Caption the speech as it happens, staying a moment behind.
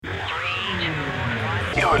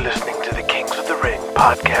You're listening to the Kings of the Ring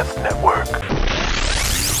Podcast Network.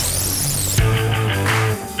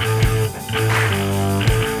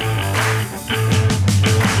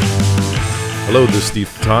 Hello, this is Te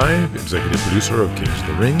Tai, executive producer of Kings of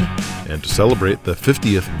the Ring, and to celebrate the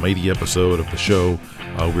 50th mighty episode of the show,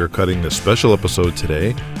 we're cutting this special episode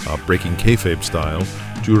today, breaking kayfabe style,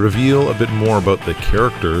 to reveal a bit more about the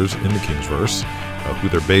characters in the Kingsverse, who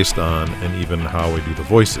they're based on, and even how I do the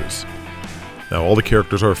voices. Now, all the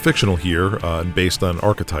characters are fictional here and based on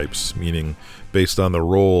archetypes, meaning based on the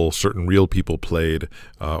role certain real people played,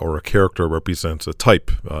 or a character represents a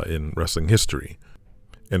type in wrestling history.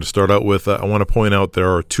 And to start out with, I want to point out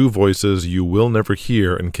there are two voices you will never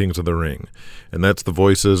hear in Kings of the Ring, and that's the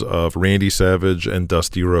voices of Randy Savage and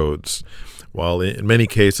Dusty Rhodes. While in many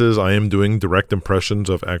cases I am doing direct impressions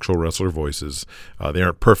of actual wrestler voices, they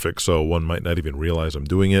aren't perfect, so one might not even realize I'm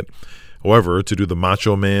doing it. However, to do the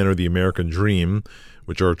Macho Man or the American Dream,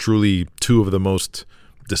 which are truly two of the most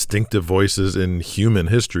distinctive voices in human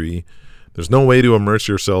history, there's no way to immerse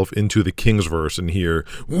yourself into the Kingsverse and hear,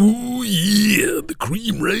 "Ooh yeah, the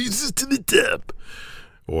cream rises to the top,"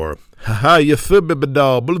 or "Ha you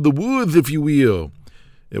thubba-ba-dabble of the woods, if you will."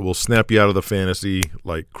 It will snap you out of the fantasy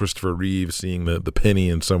like Christopher Reeve seeing the penny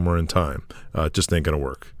in Somewhere in Time. It just ain't going to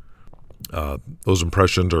work. Those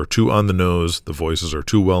impressions are too on the nose, the voices are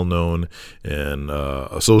too well known and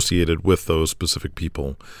associated with those specific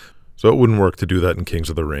people. So it wouldn't work to do that in Kings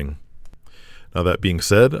of the Ring. Now that being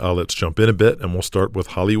said, let's jump in a bit and we'll start with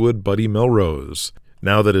Hollywood Buddy Melrose.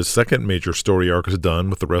 Now that his second major story arc is done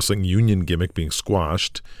with the wrestling union gimmick being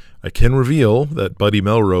squashed, I can reveal that Buddy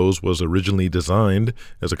Melrose was originally designed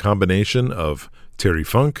as a combination of Terry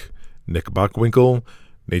Funk, Nick Bockwinkel,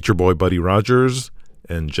 Nature Boy Buddy Rogers,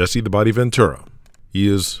 and Jesse the Body Ventura.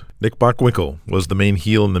 Nick Bockwinkel was the main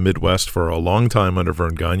heel in the Midwest for a long time under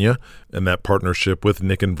Vern Gagne, and that partnership with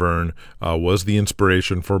Nick and Vern was the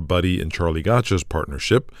inspiration for Buddy and Charlie Gotch's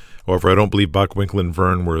partnership. However, I don't believe Bockwinkel and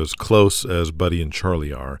Vern were as close as Buddy and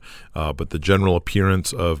Charlie are, but the general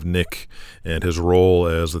appearance of Nick and his role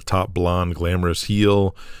as the top blonde glamorous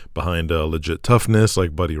heel behind legit toughness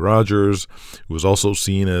like Buddy Rogers, who was also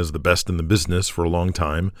seen as the best in the business for a long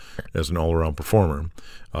time as an all-around performer.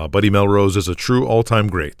 Buddy Melrose is a true all-time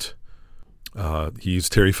great. He's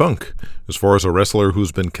Terry Funk, as far as a wrestler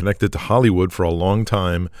who's been connected to Hollywood for a long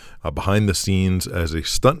time behind the scenes as a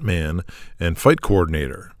stuntman and fight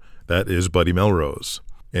coordinator. That is Buddy Melrose.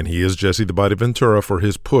 And he is Jesse the Body Ventura for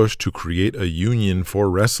his push to create a union for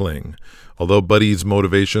wrestling. Although Buddy's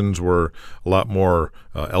motivations were a lot more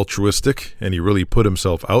altruistic, and he really put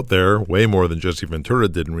himself out there way more than Jesse Ventura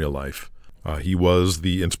did in real life, he was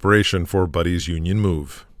the inspiration for Buddy's union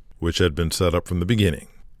move, which had been set up from the beginning.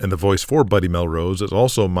 And the voice for Buddy Melrose is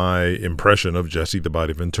also my impression of Jesse the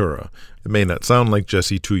Body Ventura. It may not sound like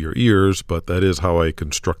Jesse to your ears, but that is how I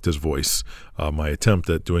construct his voice, my attempt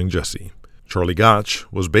at doing Jesse. Charlie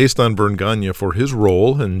Gotch was based on Vern Gagne for his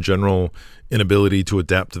role and general inability to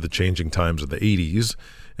adapt to the changing times of the 80s,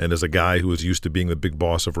 and as a guy who was used to being the big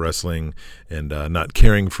boss of wrestling and not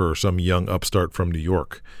caring for some young upstart from New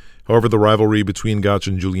York. However, the rivalry between Gotch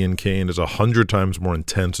and Julian Kane is 100 times more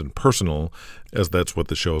intense and personal, as that's what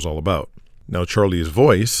the show is all about. Now, Charlie's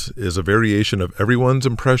voice is a variation of everyone's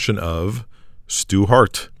impression of Stu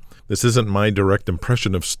Hart. This isn't my direct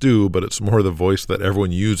impression of Stu, but it's more the voice that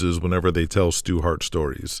everyone uses whenever they tell Stu Hart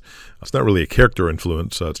stories. It's not really a character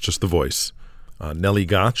influence, it's just the voice. Nellie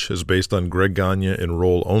Gotch is based on Greg Gagne in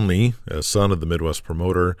role only, as son of the Midwest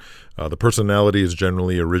promoter. The personality is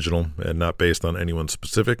generally original and not based on anyone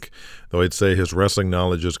specific, though I'd say his wrestling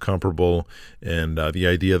knowledge is comparable, and the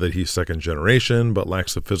idea that he's second generation but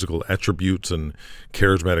lacks the physical attributes and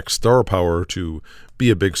charismatic star power to be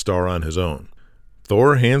a big star on his own.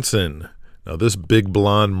 Thor Hansen. Now, this big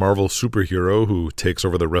blonde Marvel superhero who takes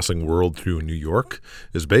over the wrestling world through New York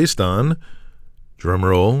is based on,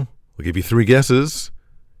 drumroll, I'll give you 3 guesses.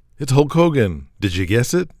 It's Hulk Hogan. Did you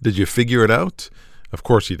guess it? Did you figure it out? Of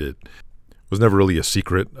course you did. It was never really a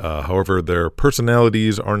secret. However, their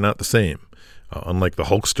personalities are not the same. Unlike the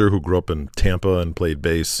Hulkster who grew up in Tampa and played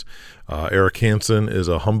bass, Eric Hansen is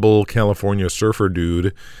a humble California surfer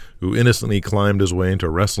dude who innocently climbed his way into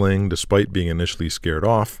wrestling despite being initially scared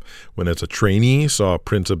off when as a trainee saw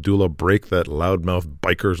Prince Abdullah break that loudmouth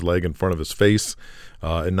biker's leg in front of his face,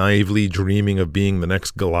 and naively dreaming of being the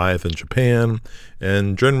next Goliath in Japan,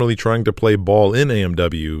 and generally trying to play ball in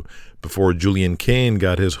AMW before Julian Kane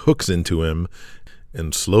got his hooks into him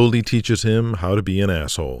and slowly teaches him how to be an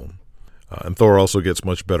asshole. And Thor also gets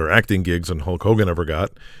much better acting gigs than Hulk Hogan ever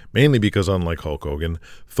got, mainly because, unlike Hulk Hogan,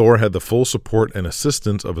 Thor had the full support and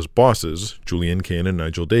assistance of his bosses, Julian Kane and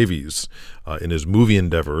Nigel Davies, in his movie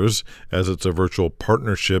endeavors, as it's a virtual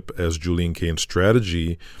partnership, as Julian Kane's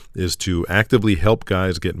strategy is to actively help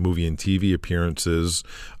guys get movie and TV appearances,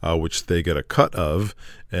 which they get a cut of,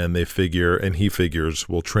 and he figures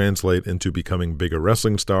will translate into becoming bigger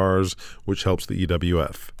wrestling stars, which helps the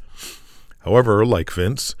EWF. However, like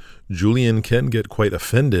Vince, Julian can get quite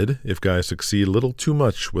offended if guys succeed a little too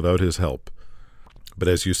much without his help. But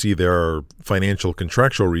as you see, there are financial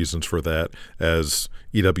contractual reasons for that, as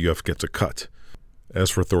EWF gets a cut. As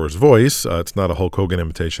for Thor's voice, it's not a Hulk Hogan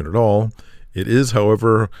imitation at all. It is,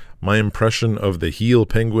 however, my impression of the heel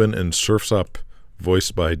penguin in Surf's Up,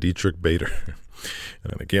 voiced by Dietrich Bader.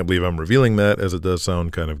 And I can't believe I'm revealing that, as it does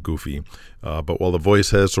sound kind of goofy. But while the voice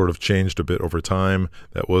has sort of changed a bit over time,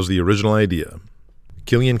 that was the original idea.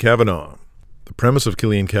 Killian Cavanaugh. The premise of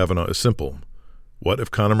Killian Cavanaugh is simple. What if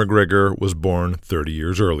Conor McGregor was born 30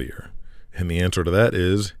 years earlier? And the answer to that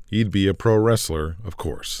is he'd be a pro wrestler, of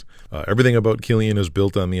course. Everything about Killian is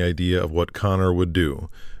built on the idea of what Conor would do.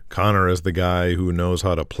 Conor is the guy who knows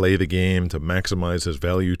how to play the game to maximize his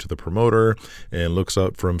value to the promoter and looks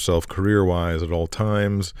out for himself career-wise at all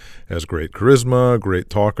times, has great charisma, great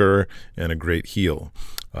talker, and a great heel.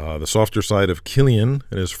 The softer side of Killian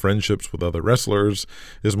and his friendships with other wrestlers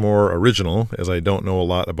is more original, as I don't know a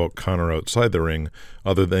lot about Conor outside the ring,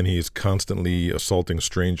 other than he's constantly assaulting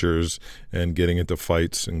strangers and getting into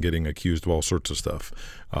fights and getting accused of all sorts of stuff.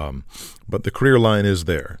 But the career line is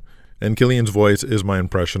there. And Killian's voice is my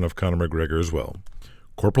impression of Conor McGregor as well.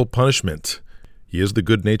 Corporal Punishment. He is the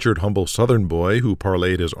good-natured, humble Southern boy who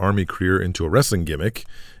parlayed his army career into a wrestling gimmick,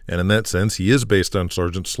 and in that sense he is based on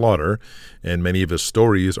Sergeant Slaughter, and many of his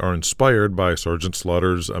stories are inspired by Sergeant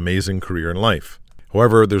Slaughter's amazing career and life.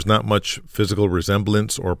 However, there's not much physical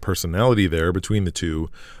resemblance or personality there between the two.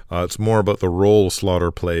 It's more about the role Slaughter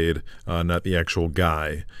played, not the actual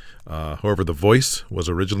guy. However, the voice was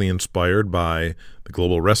originally inspired by the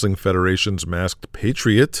Global Wrestling Federation's masked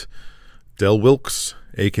patriot, Del Wilkes,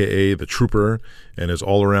 a.k.a. the Trooper, and his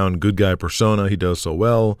all-around good guy persona he does so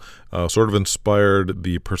well, sort of inspired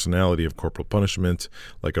the personality of Corporal Punishment,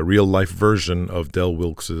 like a real-life version of Del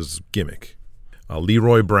Wilkes' gimmick.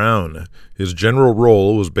 Leroy Brown. His general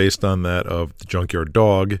role was based on that of the Junkyard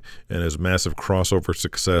Dog and his massive crossover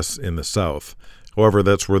success in the South. However,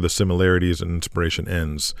 that's where the similarities and inspiration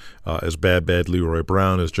ends, as Bad Leroy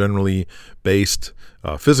Brown is generally based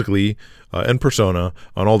physically and persona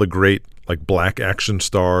on all the great like black action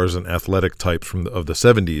stars and athletic types of the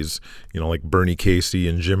 70s, like Bernie Casey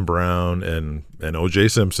and Jim Brown and O.J.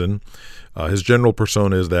 Simpson. His general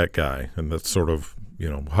persona is that guy, and that's sort of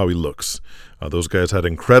how he looks. Those guys had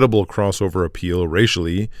incredible crossover appeal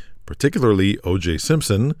racially, particularly O.J.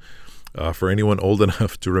 Simpson. For anyone old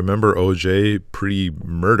enough to remember O.J.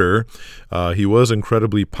 pre-murder, he was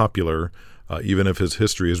incredibly popular, even if his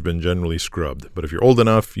history has been generally scrubbed. But if you're old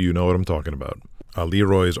enough, you know what I'm talking about.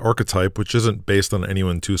 Leroy's archetype, which isn't based on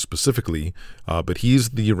anyone too specifically, but he's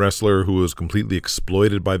the wrestler who was completely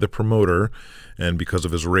exploited by the promoter and because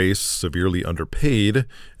of his race, severely underpaid,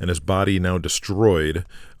 and his body now destroyed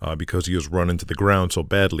because he was run into the ground so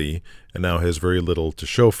badly and now has very little to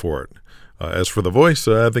show for it. As for the voice,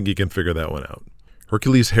 I think you can figure that one out.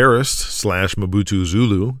 Hercules Harris / Mobutu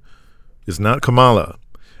Zulu is not Kamala.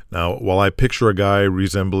 Now, while I picture a guy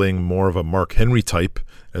resembling more of a Mark Henry type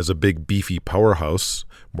as a big beefy powerhouse,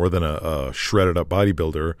 more than a shredded up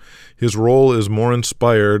bodybuilder, his role is more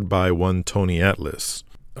inspired by one Tony Atlas.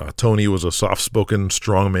 Tony was a soft-spoken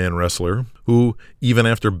strongman wrestler who, even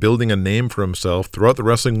after building a name for himself throughout the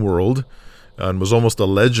wrestling world, and was almost a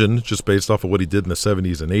legend just based off of what he did in the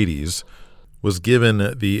 70s and 80s, was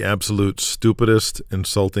given the absolute stupidest,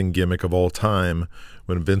 insulting gimmick of all time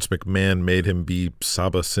when Vince McMahon made him be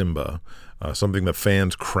Saba Simba, something that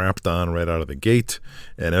fans crapped on right out of the gate,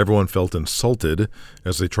 and everyone felt insulted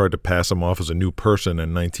as they tried to pass him off as a new person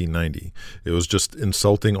in 1990. It was just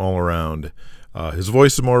insulting all around. His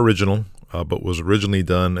voice is more original, but was originally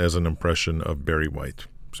done as an impression of Barry White.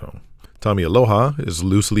 So Tommy Aloha is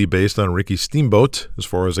loosely based on Ricky Steamboat as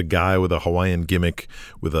far as a guy with a Hawaiian gimmick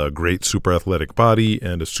with a great super athletic body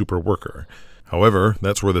and a super worker. However,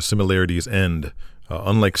 that's where the similarities end.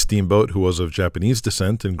 Unlike Steamboat, who was of Japanese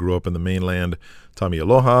descent and grew up in the mainland, Tommy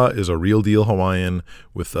Aloha is a real-deal Hawaiian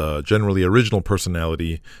with a generally original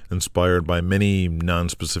personality inspired by many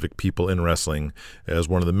non-specific people in wrestling as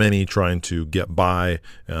one of the many trying to get by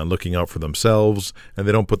and looking out for themselves, and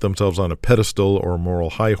they don't put themselves on a pedestal or a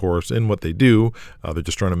moral high horse in what they do. They're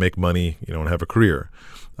just trying to make money, and have a career.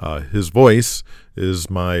 His voice is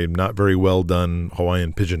my not very well done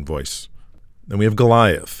Hawaiian pigeon voice. Then we have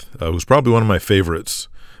Goliath, who's probably one of my favorites.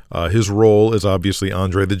 His role is obviously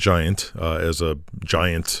Andre the Giant, as a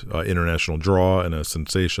giant international draw and a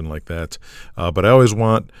sensation like that. But I always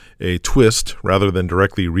want a twist rather than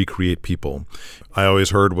directly recreate people. I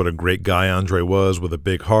always heard what a great guy Andre was with a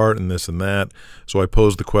big heart and this and that. So I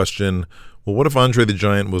posed the question, well, what if Andre the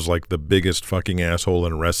Giant was like the biggest fucking asshole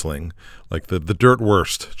in wrestling? Like the dirt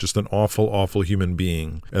worst, just an awful, awful human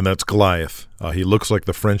being. And that's Goliath. He looks like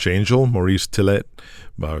the French angel, Maurice Tillet,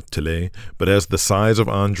 but has the size of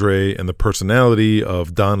Andre and the personality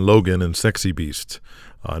of Don Logan in Sexy Beast.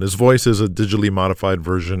 And his voice is a digitally modified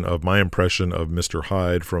version of my impression of Mr.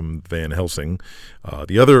 Hyde from Van Helsing.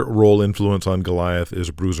 The other role influence on Goliath is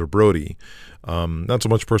Bruiser Brody. Not so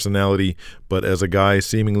much personality, but as a guy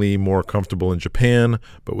seemingly more comfortable in Japan,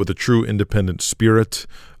 but with a true independent spirit,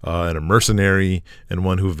 and a mercenary, and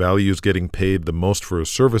one who values getting paid the most for his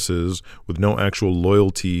services with no actual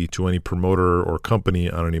loyalty to any promoter or company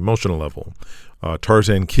on an emotional level.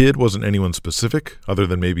 Tarzan Kid wasn't anyone specific, other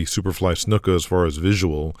than maybe Superfly Snuka as far as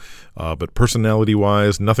visual, but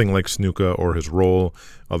personality-wise, nothing like Snuka or his role,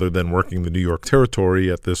 other than working the New York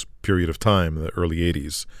territory at this period of time, in the early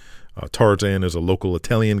 80s. Tarzan is a local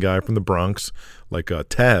Italian guy from the Bronx, like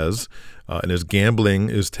Taz, and his gambling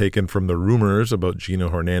is taken from the rumors about Gino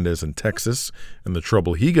Hernandez in Texas and the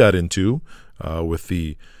trouble he got into with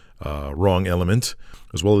the wrong element,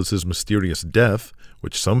 as well as his mysterious death,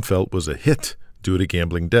 which some felt was a hit due to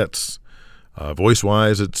gambling debts.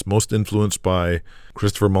 Voice-wise, it's most influenced by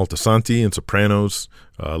Christopher Moltisanti in Sopranos.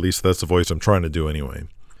 At least that's the voice I'm trying to do anyway.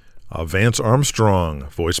 Vance Armstrong,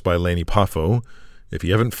 voiced by Lanny Poffo. If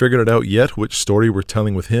you haven't figured it out yet which story we're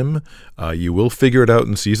telling with him, you will figure it out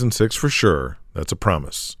in Season 6 for sure. That's a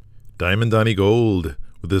promise. Diamond Donnie Gold,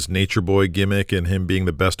 with his nature boy gimmick and him being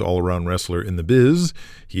the best all-around wrestler in the biz,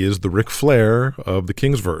 he is the Ric Flair of the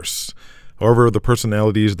Kingsverse. However, the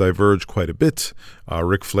personalities diverge quite a bit.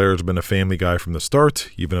 Ric Flair has been a family guy from the start.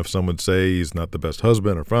 Even if some would say he's not the best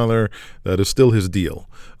husband or father, that is still his deal.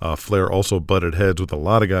 Flair also butted heads with a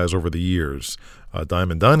lot of guys over the years.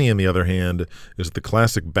 Diamond Donnie, on the other hand, is the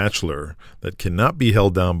classic bachelor that cannot be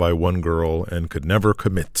held down by one girl and could never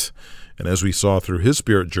commit. And as we saw through his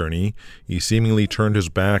spirit journey, he seemingly turned his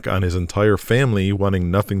back on his entire family, wanting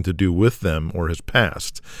nothing to do with them or his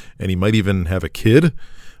past. And he might even have a kid.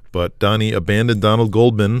 But Donnie abandoned Donald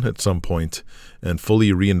Goldman at some point and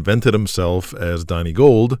fully reinvented himself as Donnie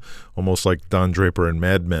Gold, almost like Don Draper in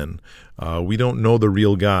Mad Men. We don't know the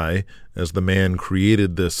real guy, as the man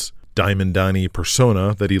created this Diamond Donnie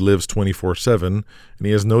persona that he lives 24/7, and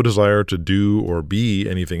he has no desire to do or be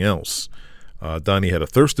anything else. Donnie had a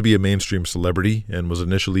thirst to be a mainstream celebrity and was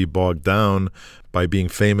initially bogged down by being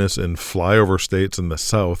famous in flyover states in the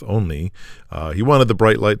South only. He wanted the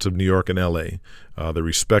bright lights of New York and L.A. The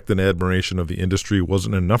respect and admiration of the industry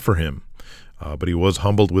wasn't enough for him. But he was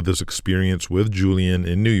humbled with his experience with Julian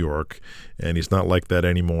in New York, and he's not like that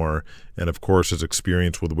anymore. And of course, his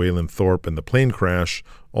experience with Waylon Thorpe and the plane crash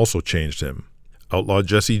also changed him. Outlaw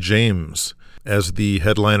Jesse James. As the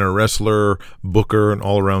headliner wrestler, booker, and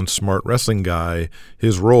all-around smart wrestling guy,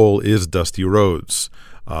 his role is Dusty Rhodes.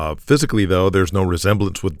 Physically, though, there's no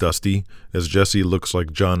resemblance with Dusty, as Jesse looks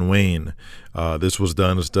like John Wayne. This was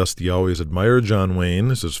done as Dusty always admired John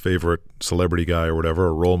Wayne as his favorite celebrity guy or whatever,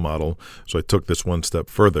 a role model, so I took this one step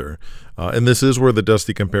further. And this is where the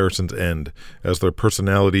Dusty comparisons end, as their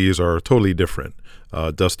personalities are totally different.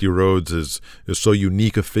 Dusty Rhodes is so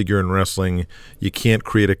unique a figure in wrestling, you can't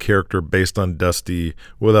create a character based on Dusty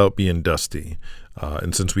without being Dusty.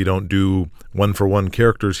 And since we don't do one-for-one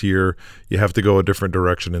characters here, you have to go a different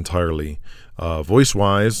direction entirely.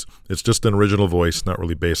 Voice-wise, it's just an original voice, not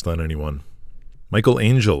really based on anyone. Michael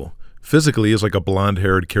Angel, physically, is like a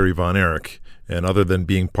blonde-haired Kerry Von Erich, and other than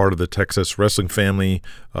being part of the Texas wrestling family,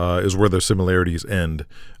 is where the similarities end.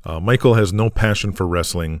 Michael has no passion for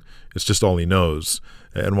wrestling. It's just all he knows.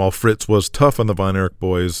 And while Fritz was tough on the Von Erich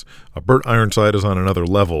boys, Burt Ironside is on another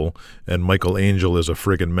level, and Michael Angel is a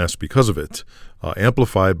friggin' mess because of it.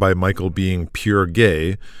 Amplified by Michael being pure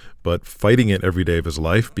gay, but fighting it every day of his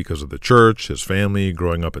life because of the church, his family,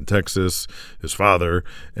 growing up in Texas, his father,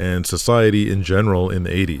 and society in general in the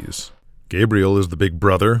 80s. Gabriel is the big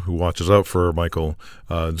brother who watches out for Michael.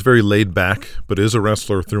 It's very laid back, but is a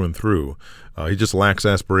wrestler through and through. He just lacks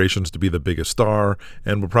aspirations to be the biggest star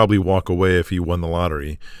and would probably walk away if he won the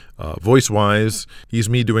lottery. Voice-wise, he's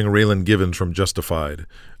me doing Raylan Givens from Justified.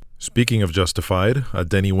 Speaking of Justified,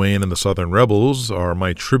 Denny Wayne and the Southern Rebels are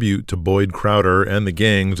my tribute to Boyd Crowder and the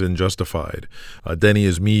gangs in Justified. Denny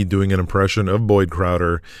is me doing an impression of Boyd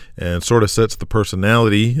Crowder and sort of sets the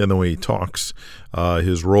personality and the way he talks.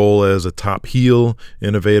 His role as a top heel,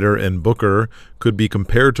 innovator, and booker could be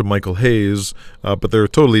compared to Michael Hayes, but they're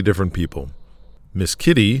totally different people. Miss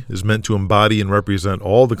Kitty is meant to embody and represent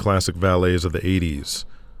all the classic valets of the 80s.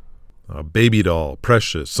 Baby Doll,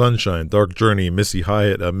 Precious, Sunshine, Dark Journey, Missy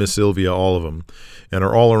Hyatt, Miss Sylvia, all of them. And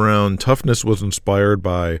our all-around toughness was inspired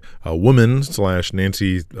by a woman /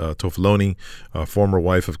 Nancy Toffoloni, former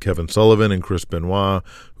wife of Kevin Sullivan and Chris Benoit,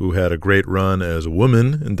 who had a great run as a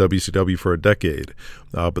woman in WCW for a decade.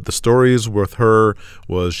 But the stories with her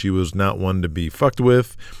was she was not one to be fucked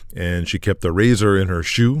with, and she kept a razor in her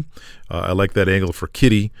shoe. I like that angle for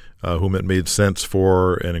Kitty, whom it made sense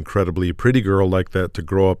for an incredibly pretty girl like that to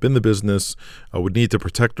grow up in the business, would need to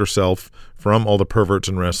protect herself from all the perverts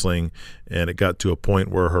in wrestling, and it got to a point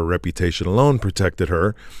where her reputation alone protected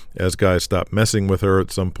her, as guys stopped messing with her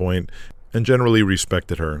at some point and generally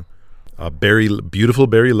respected her. Beautiful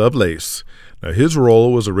Barry Lovelace. Now, his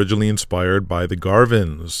role was originally inspired by the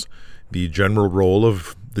Garvins, the general role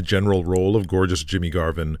of gorgeous Jimmy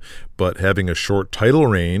Garvin, but having a short title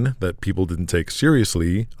reign that people didn't take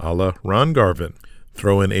seriously, a la Ron Garvin.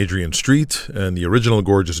 Throw in Adrian Street and the original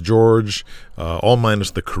Gorgeous George, all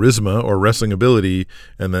minus the charisma or wrestling ability,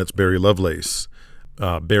 and that's Barry Lovelace.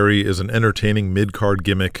 Barry is an entertaining mid-card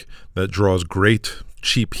gimmick that draws great,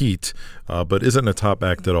 cheap heat, but isn't a top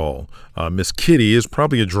act at all. Miss Kitty is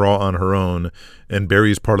probably a draw on her own, and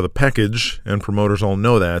Barry's part of the package, and promoters all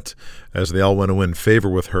know that, as they all want to win favor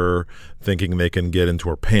with her, thinking they can get into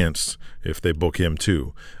her pants if they book him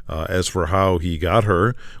too. As for how he got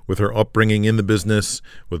her, with her upbringing in the business,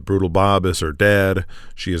 with Brutal Bob as her dad,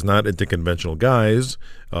 she is not into conventional guys.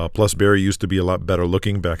 Plus, Barry used to be a lot better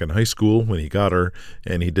looking back in high school when he got her,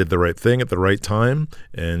 and he did the right thing at the right time,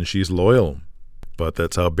 and she's loyal. But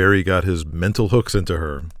that's how Barry got his mental hooks into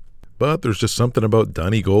her. But there's just something about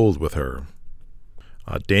Donnie Gold with her.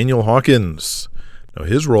 Daniel Hawkins. Now,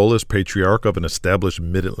 his role as patriarch of an established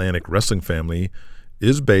mid-Atlantic wrestling family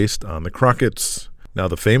is based on the Crockett's. Now,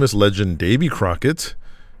 the famous legend Davy Crockett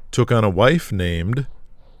took on a wife named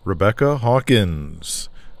Rebecca Hawkins.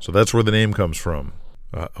 So that's where the name comes from.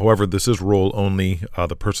 However, this is role only.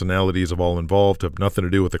 The personalities of all involved have nothing to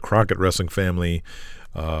do with the Crockett wrestling family.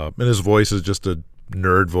 And his voice is just a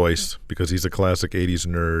nerd voice because he's a classic 80s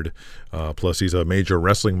nerd. Plus, he's a major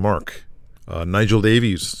wrestling mark. Nigel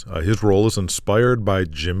Davies, his role is inspired by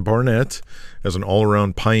Jim Barnett as an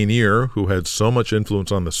all-around pioneer who had so much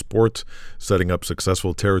influence on the sport, setting up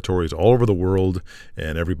successful territories all over the world,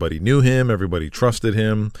 and everybody knew him, everybody trusted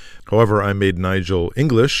him. However, I made Nigel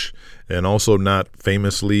English and also not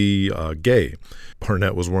famously gay.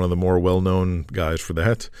 Barnett was one of the more well-known guys for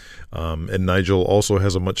that. And Nigel also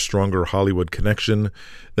has a much stronger Hollywood connection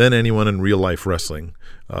than anyone in real-life wrestling.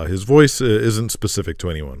 His voice isn't specific to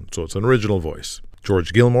anyone, so it's an original voice.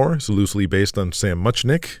 George Gilmore is loosely based on Sam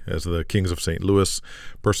Muchnick as the Kings of St. Louis.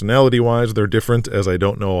 Personality-wise, they're different, as I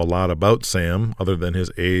don't know a lot about Sam other than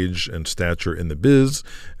his age and stature in the biz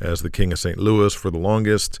as the King of St. Louis for the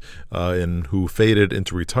longest, and who faded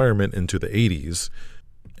into retirement into the 80s.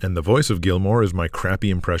 And the voice of Gilmore is my crappy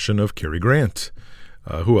impression of Cary Grant.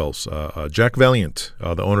 Who else? Jack Valiant,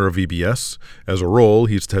 the owner of VBS. As a role,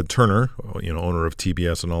 he's Ted Turner, owner of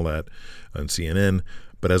TBS and all that, and CNN.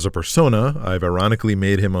 But as a persona, I've ironically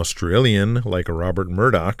made him Australian, like a Robert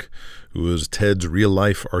Murdoch, who is Ted's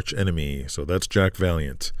real-life archenemy. So that's Jack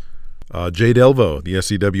Valiant. Jay Delvo, the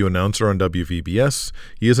SCW announcer on WVBS.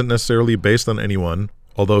 He isn't necessarily based on anyone,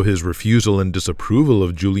 although his refusal and disapproval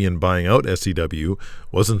of Julian buying out SCW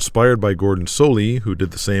was inspired by Gordon Soley, who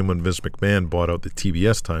did the same when Vince McMahon bought out the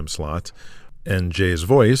TBS time slot. And Jay's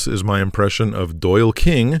voice is my impression of Doyle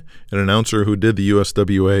King, an announcer who did the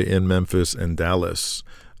USWA in Memphis and Dallas.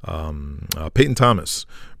 Peyton Thomas,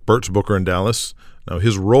 Bert's booker in Dallas. Now,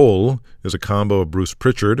 his role is a combo of Bruce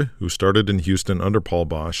Pritchard, who started in Houston under Paul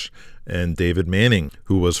Bosch, and David Manning,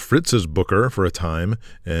 who was Fritz's booker for a time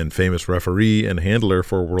and famous referee and handler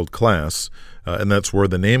for World Class. And that's where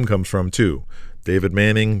the name comes from, too. David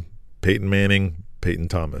Manning, Peyton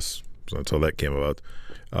Thomas. So that's how that came about.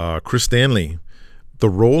 Chris Stanley. The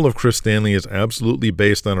role of Chris Stanley is absolutely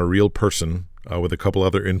based on a real person with a couple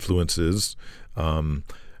other influences.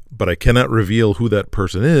 But I cannot reveal who that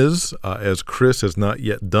person is, as Chris has not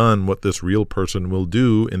yet done what this real person will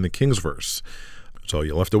do in the Kingsverse. So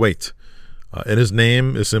you'll have to wait. And his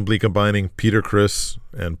name is simply combining Peter Criss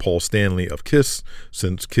and Paul Stanley of Kiss,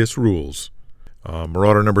 since Kiss rules.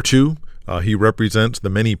 Marauder number 2, he represents the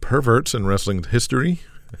many perverts in wrestling history.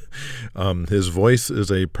 His voice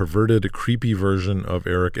is a perverted, creepy version of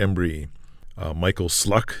Eric Embry. Michael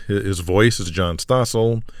Sluck, his voice is John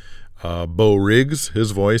Stossel. Bo Riggs,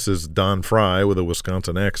 his voice is Don Fry with a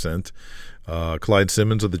Wisconsin accent. Clyde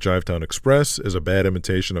Simmons of the Jivetown Express is a bad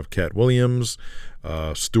imitation of Cat Williams.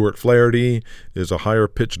 Stuart Flaherty is a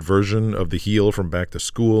higher-pitched version of the heel from Back to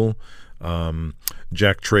School.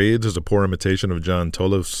 Jack Trades is a poor imitation of John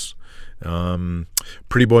Tolos.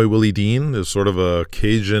 Pretty Boy Willie Dean is sort of a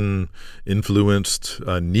Cajun-influenced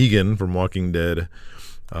Negan from Walking Dead.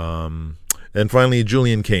 And finally,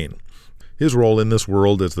 Julian Kane. His role in this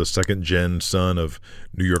world as the second-gen son of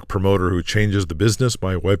New York promoter who changes the business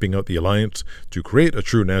by wiping out the Alliance to create a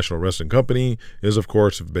true national wrestling company is, of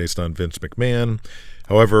course, based on Vince McMahon.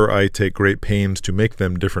 However, I take great pains to make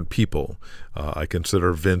them different people. I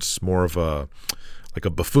consider Vince more of a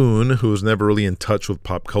buffoon who is never really in touch with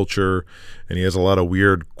pop culture, and he has a lot of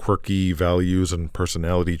weird, quirky values and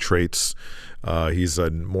personality traits. He's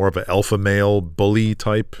more of an alpha male bully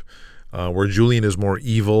type, where Julian is more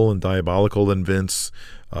evil and diabolical than Vince,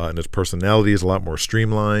 and his personality is a lot more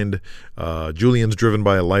streamlined. Julian's driven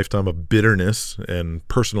by a lifetime of bitterness and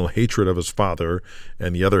personal hatred of his father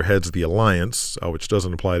and the other heads of the Alliance, which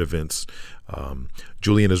doesn't apply to Vince.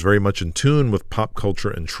 Julian is very much in tune with pop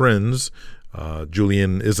culture and trends.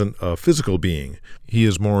 Julian isn't a physical being. He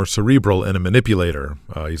is more cerebral and a manipulator.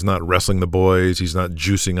 He's not wrestling the boys. He's not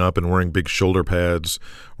juicing up and wearing big shoulder pads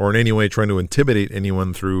or in any way trying to intimidate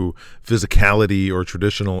anyone through physicality or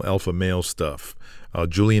traditional alpha male stuff.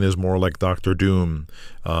 Julian is more like Dr. Doom,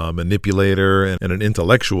 a manipulator and an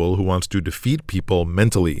intellectual who wants to defeat people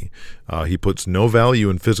mentally. He puts no value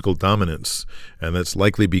in physical dominance, and that's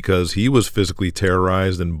likely because he was physically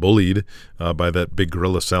terrorized and bullied by that big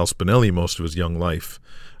gorilla Sal Spinelli most of his young life.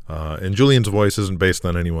 And Julian's voice isn't based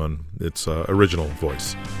on anyone. It's original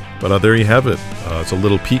voice. But there you have it. It's a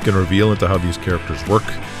little peek and reveal into how these characters work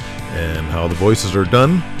and how the voices are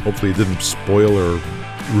done. Hopefully it didn't spoil or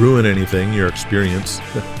ruin anything, your experience,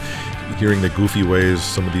 hearing the goofy ways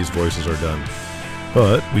some of these voices are done.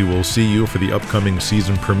 But we will see you for the upcoming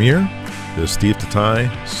season premiere. This is Steve Te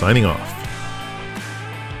Tai, signing off.